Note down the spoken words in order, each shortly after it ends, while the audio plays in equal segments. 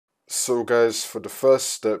So guys, for the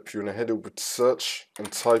first step, you're going to head over to search and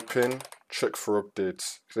type in check for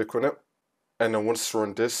updates. Click on it. And then once you're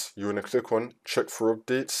on this, you're going to click on check for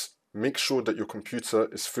updates. Make sure that your computer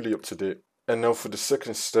is fully up to date. And now for the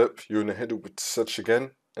second step, you're going to head over to search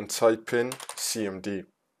again and type in CMD.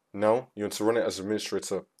 Now you want to run it as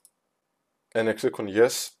administrator. And then click on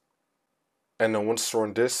yes. And then once you're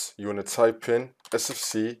on this, you want to type in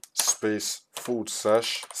sfc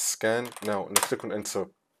 /scan now and then click on enter.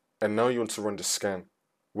 And now you want to run the scan.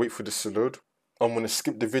 Wait for this to load. I'm going to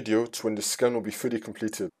skip the video to when the scan will be fully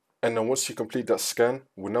completed. And then once you complete that scan,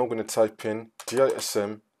 we're now going to type in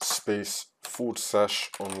DISM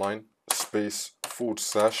 /online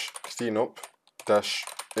 /cleanup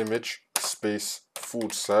 -image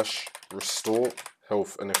 /restore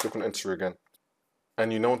health and then click on enter again.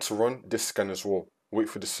 And you now want to run this scan as well. Wait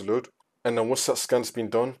for this to load. And then once that scan's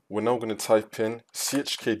been done, we're now going to type in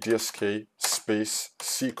chkdsk C:/F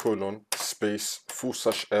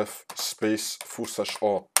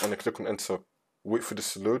 /R and then click on enter. Wait for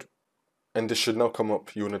this to load. And this should now come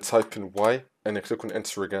up. You want to type in Y and then click on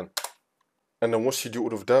enter again. And then once you do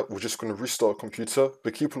all of that, we're just going to restart our computer,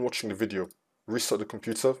 but keep on watching the video. Restart the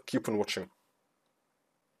computer, keep on watching.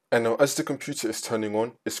 And now as the computer is turning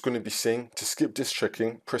on, it's going to be saying to skip disk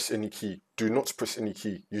checking, press any key. Do not press any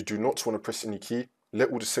key. You do not want to press any key.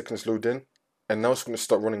 Let all the seconds load in. And now it's going to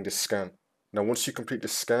start running this scan. Now once you complete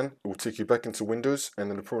this scan, it will take you back into Windows and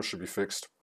then the problem should be fixed.